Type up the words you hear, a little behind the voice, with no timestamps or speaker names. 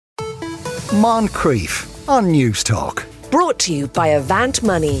Moncrief on News Talk. Brought to you by Avant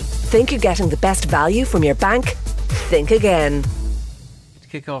Money. Think you're getting the best value from your bank? Think again. To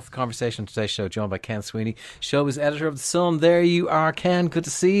kick off the conversation on today's show, joined by Ken Sweeney, showbiz editor of The Sun. There you are, Ken. Good to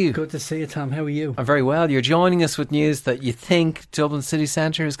see you. Good to see you, Tom. How are you? I'm very well. You're joining us with news that you think Dublin city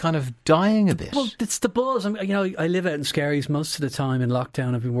centre is kind of dying a bit. Well, it's the buzz. I live out in Skerries most of the time in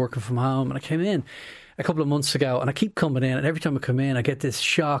lockdown. I've been working from home, and I came in a couple of months ago, and I keep coming in, and every time I come in I get this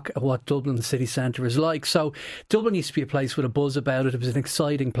shock at what Dublin the city centre is like. So Dublin used to be a place with a buzz about it. It was an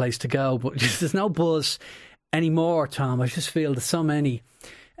exciting place to go, but there's no buzz anymore, Tom. I just feel there's so many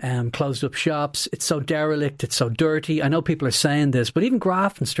closed up shops. It's so derelict, it's so dirty. I know people are saying this, but even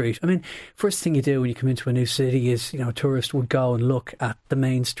Grafton Street, first thing you do when you come into a new city is, a tourist would go and look at the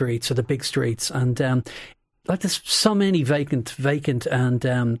main streets or the big streets, and there's so many vacant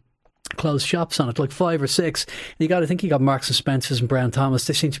and closed shops on it, like 5 or 6. And you got Marks and Spencer's and Brown Thomas.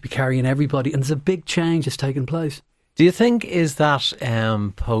 They seem to be carrying everybody, and there's a big change that's taking place. Do you think is that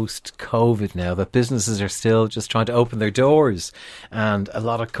post-COVID now that businesses are still just trying to open their doors, and a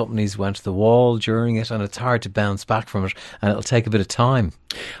lot of companies went to the wall during it, and it's hard to bounce back from it, and it'll take a bit of time?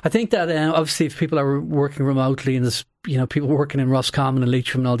 I think that obviously if people are working remotely, and there's people working in Roscommon and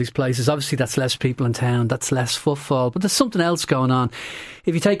Leitrim and all these places, obviously that's less people in town, that's less footfall, but there's something else going on.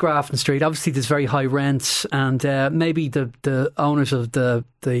 If you take Grafton Street, obviously there's very high rents, and maybe the owners of the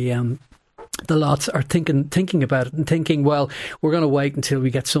lots are thinking about it and thinking, well, we're going to wait until we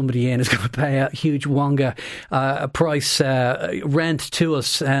get somebody in who's going to pay a huge wonga price rent to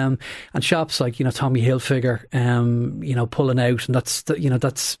us, and shops like Tommy Hilfiger pulling out, and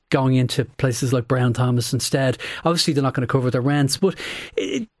that's going into places like Brown Thomas instead. Obviously they're not going to cover their rents, but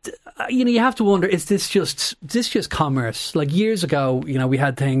you have to wonder, is this just commerce? Like years ago, we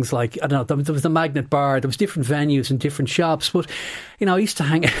had things like, I don't know, there was the Magnet Bar, there was different venues and different shops, but I used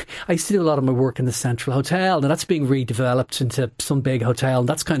to do a lot of my work in the Central Hotel, and that's being redeveloped into some big hotel, and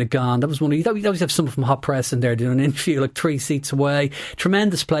that's kind of gone. That was we always have someone from Hot Press in there doing an interview like 3 seats away.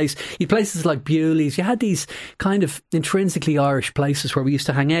 Tremendous place. You had places like Bewley's. You had these kind of intrinsically Irish places where we used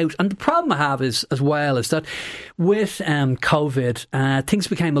to hang out. And the problem I have is that with COVID, things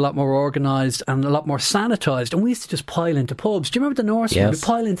became a lot more organised and a lot more sanitised, and we used to just pile into pubs. Do you remember the Norseman? Yes. We'd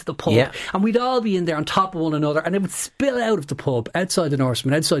pile into the pub, and we'd all be in there on top of one another, and it would spill out of the pub, outside the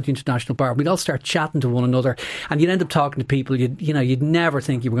Norseman, outside the International Bar. We'd all start chatting to one another, and you'd end up talking to people you'd never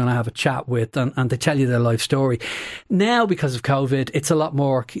think you were going to have a chat with, and they tell you their life story. Now, because of COVID, it's a lot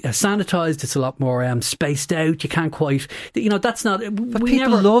more sanitised, it's a lot more spaced out. You can't quite, that's not... But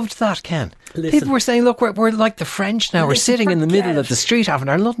people loved that, Ken. Listen, people were saying, look, we're like the French now. We're sitting in the middle of the street having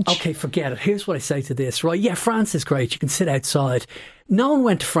our lunch. Okay, forget it. Here's what I say to this, right? Yeah, France is great. You can sit outside. No one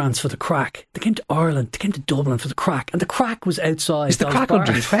went to France for the crack. They came to Ireland. They came to Dublin for the crack. And the crack was outside. Is the crack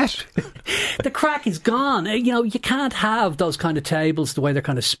under threat? The crack is gone. You can't have those kind of tables the way they're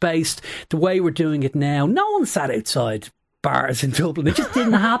kind of spaced, the way we're doing it now. No one sat outside bars in Dublin. It just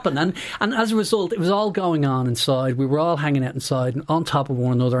didn't happen, and as a result it was all going on inside. We were all hanging out inside and on top of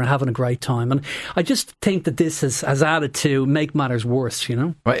one another and having a great time, and I just think that this has added to make matters worse.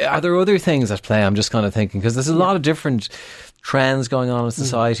 Right. Are there other things at play? I'm just kind of thinking, because there's a lot of different trends going on in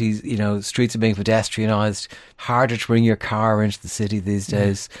society. Streets are being pedestrianised, harder to bring your car into the city these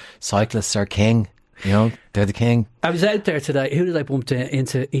days. Cyclists are king. They're the king. I was out there today. Who did I bump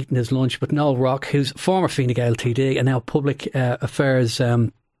into eating his lunch? But Noel Rock, who's former Fine Gael TD and now public affairs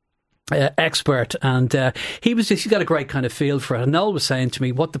expert, and he's got a great kind of feel for it. And Noel was saying to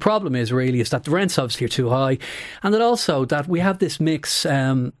me, what the problem is really is that the rents obviously are too high, and that also that we have this mix.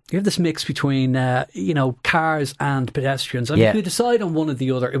 Between cars and pedestrians. If we decide on one or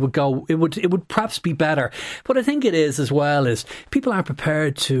the other, it would perhaps be better. But I think it is as well as people aren't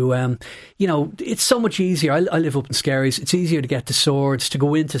prepared to. It's so much easier. I live up in Skerries. It's easier to get to Swords, to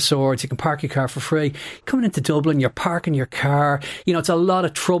go into Swords. You can park your car for free. Coming into Dublin, you're parking your car. It's a lot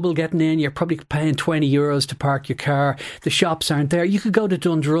of trouble getting in. You're probably paying €20 to park your car. The shops aren't there. You could go to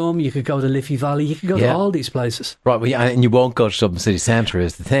Dundrum. You could go to Liffey Valley. You could go to all these places. Right, and you won't go to Dublin City Centre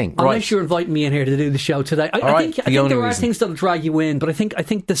is the thing. Unless you're inviting me in here to do the show today. I think there are things that'll drag you in, but I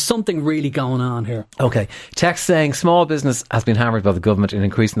think there's something really going on here. Okay. Text saying small business has been hammered by the government in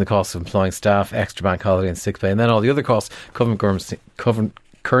increasing the cost of employing staff, extra bank holiday and sick pay, and then all the other costs.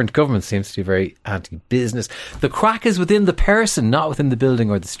 Current government seems to be very anti-business. The crack is within the person, not within the building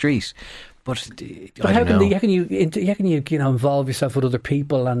or the street. But how can you involve yourself with other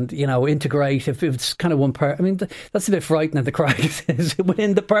people and integrate if it's kind of one part? I mean, that's a bit frightening. The crack is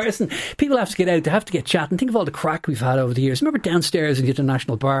within the person. People have to get out. They have to get chatting. Think of all the crack we've had over the years. Remember downstairs in the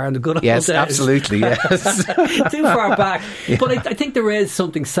International Bar and the good old days? Yes, absolutely. Yes, too far back. Yeah. But I think there is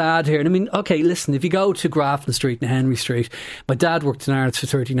something sad here. And I mean, okay, listen. If you go to Grafton Street and Henry Street, my dad worked in Arnott's for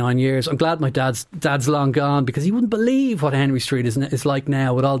 39 years. I'm glad my dad's long gone, because he wouldn't believe what Henry Street is like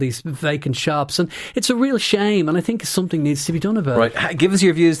now with all these vacant shops, and it's a real shame, and I think something needs to be done about it. Right, give us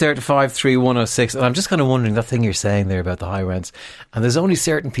your views there to 53106. And I'm just kind of wondering, that thing you're saying there about the high rents, and there's only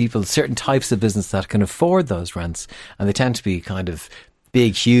certain people, certain types of business that can afford those rents, and they tend to be kind of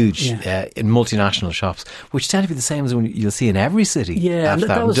big, huge, in multinational shops, which tend to be the same as you'll see in every city. Yeah, after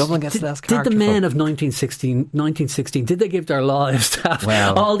that. Dublin gets less character. Did the men of 1916, did they give their lives to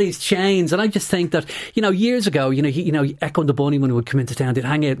have all these chains? And I just think that, years ago, Echo and the Bunnymen would come into town, they'd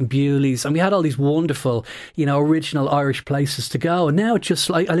hang out in Bewley's, and we had all these wonderful, original Irish places to go. And now it's just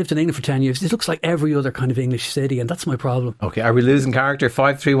like, I lived in England for 10 years, it looks like every other kind of English city, and that's my problem. Okay, are we losing character?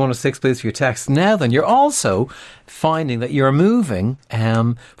 53106, please, for your text. Now then, you're also finding that you're moving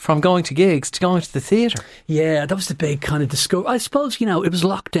from going to gigs to going to the theatre. Yeah, that was the big kind of discovery. I suppose, it was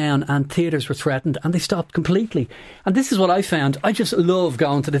lockdown and theatres were threatened and they stopped completely. And this is what I found. I just love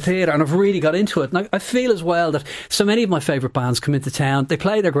going to the theatre, and I've really got into it. And I feel as well that so many of my favourite bands come into town, they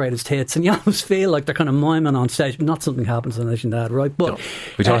play their greatest hits, and you almost feel like they're kind of miming on stage. Not something happens on Nation Dad, right? But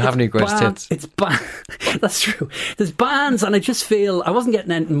we don't have any greatest hits. It's that's true. There's bands, and I just feel I wasn't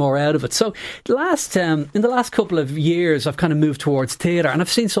getting anything more out of it. So in the last couple of years, I've kind of moved towards theatre, and I've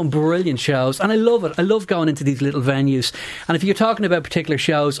seen some brilliant shows, and I love it. I love going into these little venues. And if you're talking about particular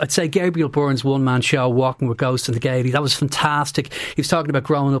shows, I'd say Gabriel Byrne's one-man show, Walking with Ghosts in the Gaiety, that was fantastic. He was talking about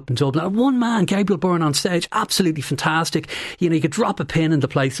growing up in Dublin. And one man, Gabriel Byrne on stage, absolutely fantastic. You could drop a pin in the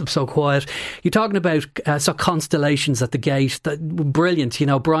place, it was so quiet. You're talking about Constellations at the Gate, brilliant.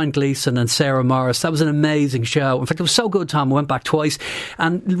 Brian Gleeson and Sarah Morris, that was an amazing show. In fact, it was so good, Tom, I went back twice.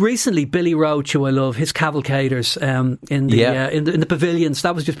 And recently, Billy Roach, who I love, his Cavalcaders in the pavilions,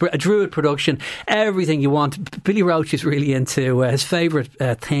 that was just a Druid production, everything you want. Billy Roach is really into his favourite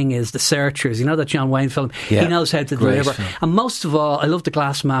thing is The Searchers, that John Wayne film. He knows how to deliver. And most of all, I love the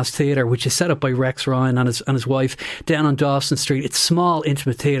Glass Mass Theatre, which is set up by Rex Ryan and his wife down on Dawson Street. It's small,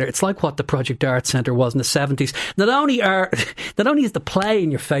 intimate theatre. It's like what the Project Arts Centre was in the 70s. Not only is the play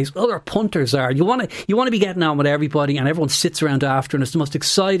in your face, other punters are. You want to be getting on with everybody, and everyone sits around after, and it's the most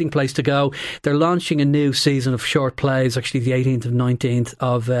exciting place to go. They're launching a new season of short plays, actually the 18th and 19th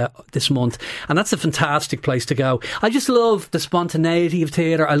of this month, and that's a fantastic place to go. I just love the spontaneity of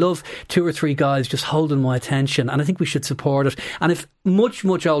theatre. I love 2 or 3 guys just holding my attention, and I think we should support it. And if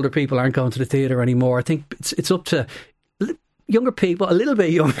much older people aren't going to the theatre anymore, I think it's up to younger people, a little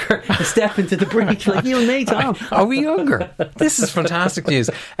bit younger, to step into the breach, like you and me, Tom. Are we younger? This is fantastic news.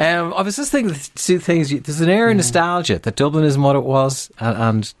 I was just thinking, 2 things. There's an air of nostalgia that Dublin isn't what it was,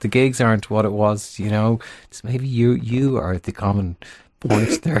 and the gigs aren't what it was. It's maybe you are the common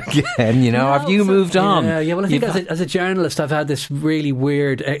points there again. Have you moved on? Yeah. Well, I think as a journalist, I've had this really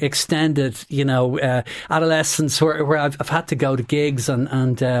weird extended, adolescence where I've had to go to gigs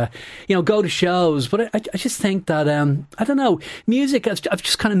and go to shows. But I just think that I don't know, music. I've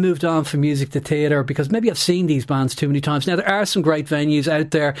just kind of moved on from music to theatre, because maybe I've seen these bands too many times. Now there are some great venues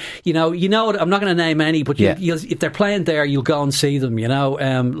out there. I'm not going to name any, but if they're playing there, you'll go and see them.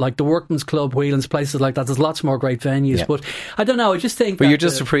 Like the Workman's Club, Whelan's, places like that. There's lots more great venues. Yeah. But I don't know. I just think. But you're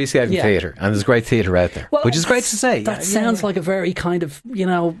just appreciating theatre, and there's great theatre out there, which is great to say. That sounds like a very kind of, there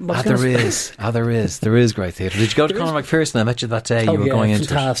is great theatre. Did you go to Conor McPherson? I met you that day. You were going into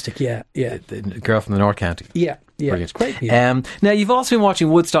fantastic, it. The girl from the North County. Yeah. Brilliant. Great, yeah. Now, you've also been watching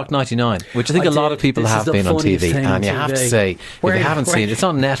Woodstock 99, which I think a lot of people have been on TV. And you have to say, if you haven't seen it, it's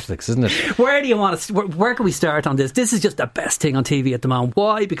on Netflix, isn't it? Where do you want to... Where can we start on this? This is just the best thing on TV at the moment.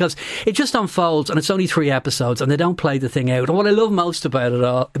 Why? Because it just unfolds, and it's only 3 episodes, and they don't play the thing out. And what I love most about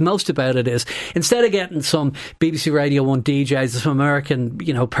it is, instead of getting some BBC Radio 1 DJs, some American,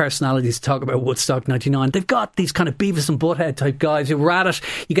 personalities to talk about Woodstock 99, they've got these kind of Beavis and Butthead type guys who are at it.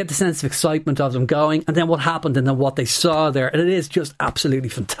 You get the sense of excitement of them going, and then what happened, and then what they saw there, and it is just absolutely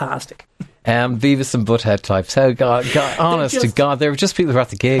fantastic. Beavis and Butthead types. How honest to God, they were just people who were at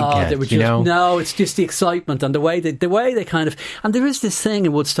the gig. They were just, no, it's just the excitement and the way they kind of. And there is this thing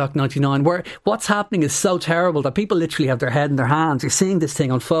in Woodstock 99 where what's happening is so terrible that people literally have their head in their hands. You're seeing this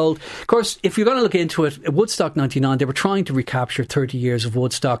thing unfold. Of course, if you're going to look into it, at Woodstock 99, they were trying to recapture 30 years of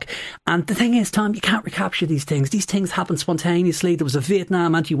Woodstock. And the thing is, Tom, you can't recapture these things. These things happen spontaneously. There was a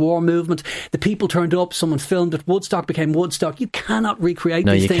Vietnam anti-war movement. The people turned up. Someone filmed it. Woodstock became Woodstock. You cannot recreate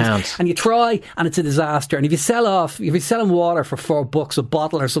these things. Can't. And you try try and it's a disaster. And if you're selling water for $4 a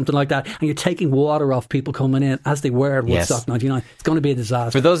bottle or something like that, and you're taking water off people coming in as they were at Woodstock 99, it's going to be a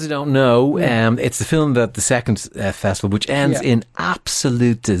disaster. For those who don't know, it's the film that the second festival, which ends in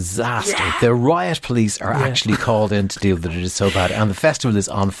absolute disaster. Yeah. The riot police are actually called in to deal with it. It is so bad, and the festival is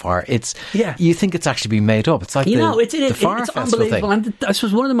on fire. You think it's actually been made up. It's like the Fire Festival unbelievable. thing. And I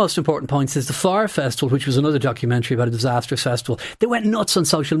suppose one of the most important points is the Fire Festival, which was another documentary about a disastrous festival. They went nuts on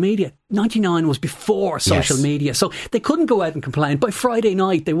social media. 99 was before social media, so they couldn't go out and complain. By Friday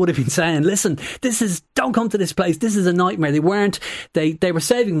night, they would have been saying, "Listen, don't come to this place. This is a nightmare." They weren't. They were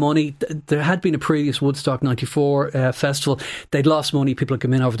saving money. There had been a previous Woodstock 94 festival. They'd lost money. People had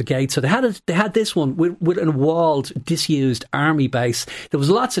come in over the gate, so they had this one with a walled, disused army base. There was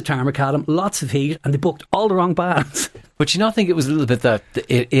lots of tarmac at them, lots of heat, and they booked all the wrong bands. But you not think it was a little bit that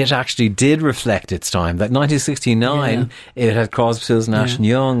it actually did reflect its time? That 1969, it had Crosby, Stills, Nash and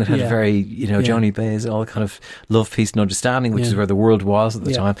Young. It had a very, Johnny Baez, all kind of love, peace and understanding, which is where the world was at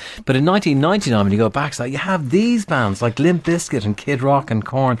the time. But in 1999, when you go back, so you have these bands like Limp Bizkit and Kid Rock and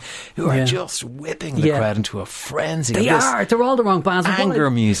Korn, who are just whipping the crowd into a frenzy. They are. They're all the wrong bands.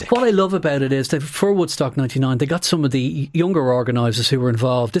 Anger music. What I love about it is that for Woodstock 99, they got some of the younger organisers who were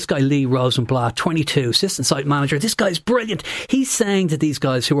involved. This guy Lee Rosenblatt, 22, assistant site manager. This guy's brilliant. He's saying to these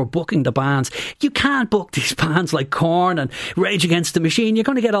guys who are booking the bands, you can't book these bands like Korn and Rage Against the Machine. You're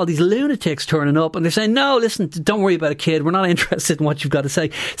going to get all these lunatics turning up, and they're saying, no, listen, don't worry about it, kid. We're not interested in what you've got to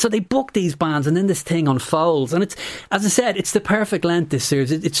say. So they book these bands, and then this thing unfolds. And it's, as I said, it's the perfect length, this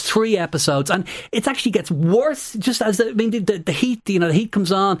series. It's 3 episodes, and it actually gets worse just as the heat, the heat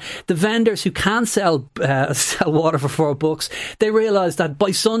comes on. The vendors who can sell water for $4, they realise that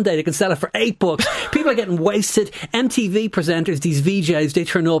by Sunday they can sell it for $8. People are getting wasted. MTV presenters, these VJs, they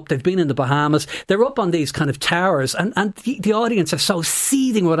turn up, they've been in the Bahamas, they're up on these kind of towers, and the audience are so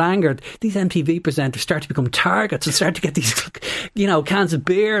seething with anger. These MTV presenters start to become targets and start to get these cans of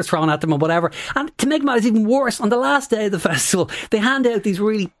beer thrown at them or whatever. And to make matters even worse, on the last day of the festival, they hand out these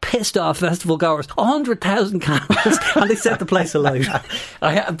really pissed off festival goers 100,000 candles and they set the place alight.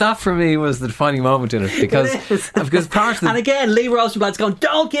 That for me was the defining moment in it, because part of the... And again, Lee Rosenblatt's going,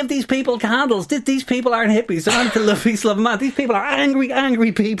 don't give these people candles. These people aren't hippies. They're not to love peace, love, man. These people are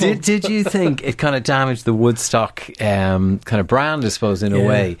angry people. Did you think it kind of damaged the Woodstock kind of brand, I suppose, in a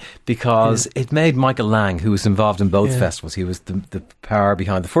way, because it made Michael Lang, who was involved in both festivals, he was the power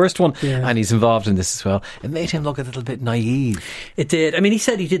behind the first one, and he's involved in this as well, it made him look a little bit naive. It did. I mean, he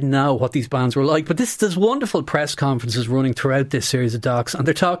said he didn't know what these bands were like, but there's wonderful press conferences running throughout this series of docs, and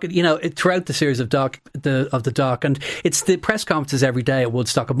they're talking, throughout the series of the doc, and it's the press conferences every day at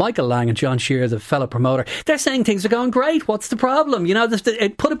Woodstock of Michael Lang and John Shear, the fellow promoter. They're saying things are going great. What's the problem?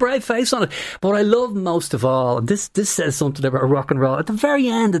 Put a brave face on it. But what I love most of all, and this says something about rock and roll, at the very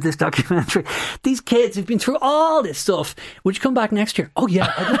end of this documentary, these kids have been through all this stuff. Would you come back next year? Oh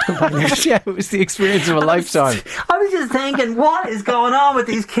yeah, I'd love to come back next year. It was the experience of a lifetime. I was just thinking, what is going on with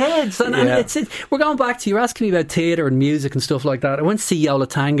these kids? And we're going back to, you're asking me about theatre and music and stuff like that. I went to see Yola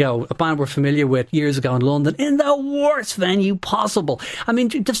Tango, a band we're familiar with, years ago in London, in the worst venue possible. I mean,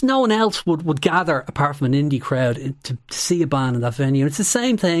 just no one else would gather apart from an indie crowd to see a band in that venue. It's the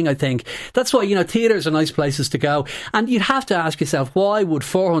same thing, I think. That's why, theatres are nice places to go. And you'd have to ask yourself, why would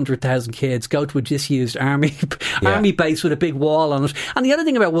 400,000 kids go to a disused army base with a big wall on it? And the other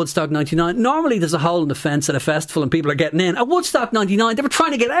thing about Woodstock 99, normally there's a hole in the fence at a festival and people are getting in. At Woodstock 99, they were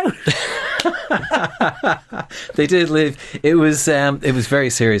trying to get out. They did leave. It was very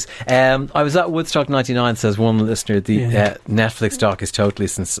serious. I was at Woodstock 99, says one listener. The Netflix doc is totally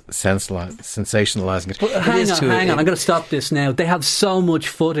sensationalising it. But hang on, I'm going to stop this now. They have so much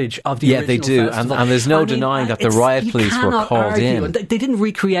footage of the original they do, festival. And there's no denying that the riot police were called in. They didn't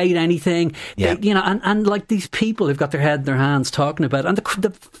recreate anything. And like these people who've got their head in their hands talking about it, and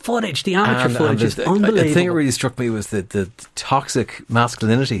the footage, the amateur footage is unbelievable. The thing that really struck me was the toxic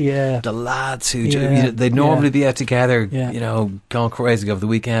masculinity. The lads who they'd normally be out together, going crazy over the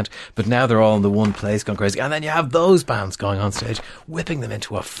weekend, but now they're all in the one place going crazy. And then you have those bands going on stage, whipping them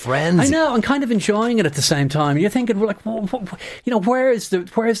into a frenzy. I know, and kind of enjoying it at the same time. You're thinking, like, where is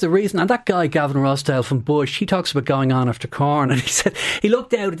the reason? And that guy Gavin Rossdale from Bush, he talks about going on after Korn, and he said he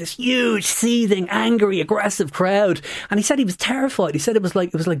looked out at this huge, seething, angry, aggressive crowd, and he said he was terrified. He said it was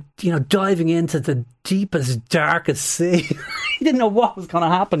like diving into the deepest, darkest sea. He didn't know what was going to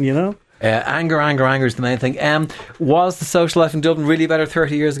happen. Anger is the main thing. Was the social life in Dublin really better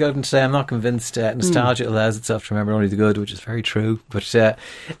 30 years ago than today? I'm not convinced. Nostalgia allows itself to remember only the good, which is very true. But you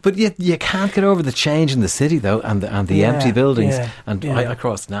can't get over the change in the city, though, and the empty buildings. I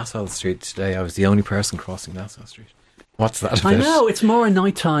crossed Nassau Street today. I was the only person crossing Nassau Street. What's that about? I know, it's more a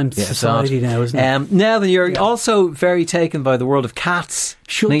nighttime society now, isn't it? Now then, you're also very taken by the world of cats.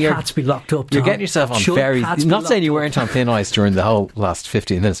 Should cats be locked up, Tom? You're getting yourself on very... I'm not saying you weren't on thin ice during the whole last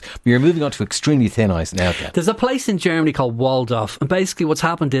 15 minutes, but you're moving on to extremely thin ice now, Ken. There's a place in Germany called Waldorf, and basically what's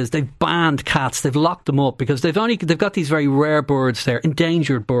happened is they've banned cats. They've locked them up because they've got these very rare birds there,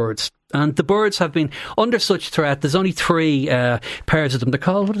 endangered birds. And the birds have been under such threat. There's only 3 pairs of them. They're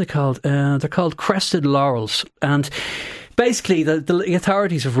called, what are they called? They're called crested laurels. And basically, the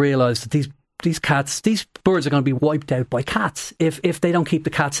authorities have realised that these birds are going to be wiped out by cats if they don't keep the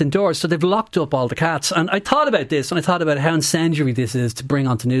cats indoors. So they've locked up all the cats. And I thought about this, and I thought about how incendiary this is to bring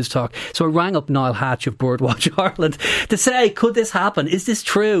onto News Talk. So I rang up Niall Hatch of Birdwatch Ireland to say, could this happen? Is this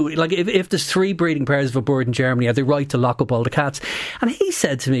true? Like, if there's 3 breeding pairs of a bird in Germany, are they right to lock up all the cats? And he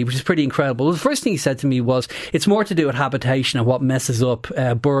said to me, which is pretty incredible, the first thing he said to me was, it's more to do with habitation and what messes up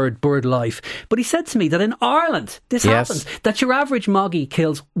bird life. But he said to me that in Ireland, this happens, that your average moggy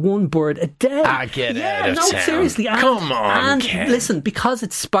kills 1 bird a day. Get out of town. Seriously. Come on, and Ken. Listen, because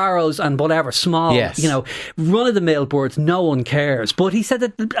it's sparrows and whatever, small, run-of-the-mill birds, no one cares. But he said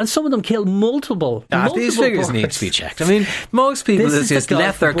that, and some of them kill multiple these figures birds. need to be checked. I mean, most people just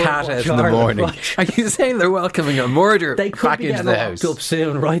let their cat out in the morning. Right. Are you saying they're welcoming a murder back into the house? Up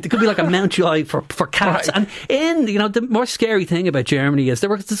soon, right? There could be like a Mountjoy for cats. Right. And the more scary thing about Germany is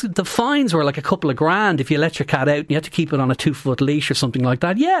the fines were like a couple of grand if you let your cat out and you had to keep it on a 2-foot leash or something like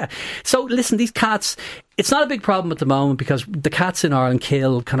that. Yeah. So listen, these cats, it's not a big problem at the moment because the cats in Ireland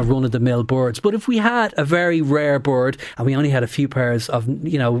kill kind of run-of-the-mill birds. But if we had a very rare bird and we only had a few pairs of,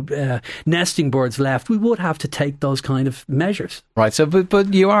 nesting birds left, we would have to take those kind of measures. Right. So,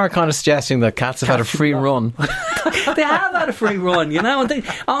 but you are kind of suggesting that cats have had a free run. They have had a free run, and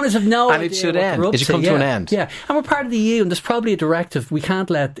the owners have no idea. And it should end. It should come to an end. Yeah. And we're part of the EU, and there's probably a directive. We can't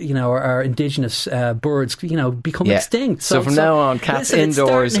let, our indigenous birds, become extinct. So from now on, cats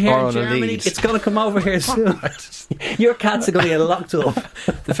indoors or on a lead. It's going to come over here soon. Your cats are going to get locked up.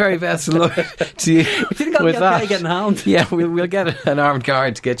 The very best of luck to you with that. Getting hound. Yeah, we'll get an armed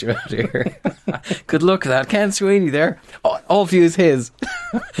guard to get you out of here. Good luck with that. Ken Sweeney there. All views his.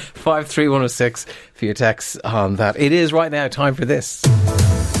 53106 for your text on that. It is right now time for this.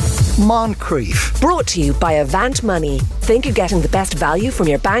 Moncrief. Brought to you by Avant Money. Think you're getting the best value from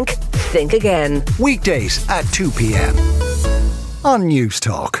your bank? Think again. Weekdays at 2 p.m. on News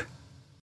Talk.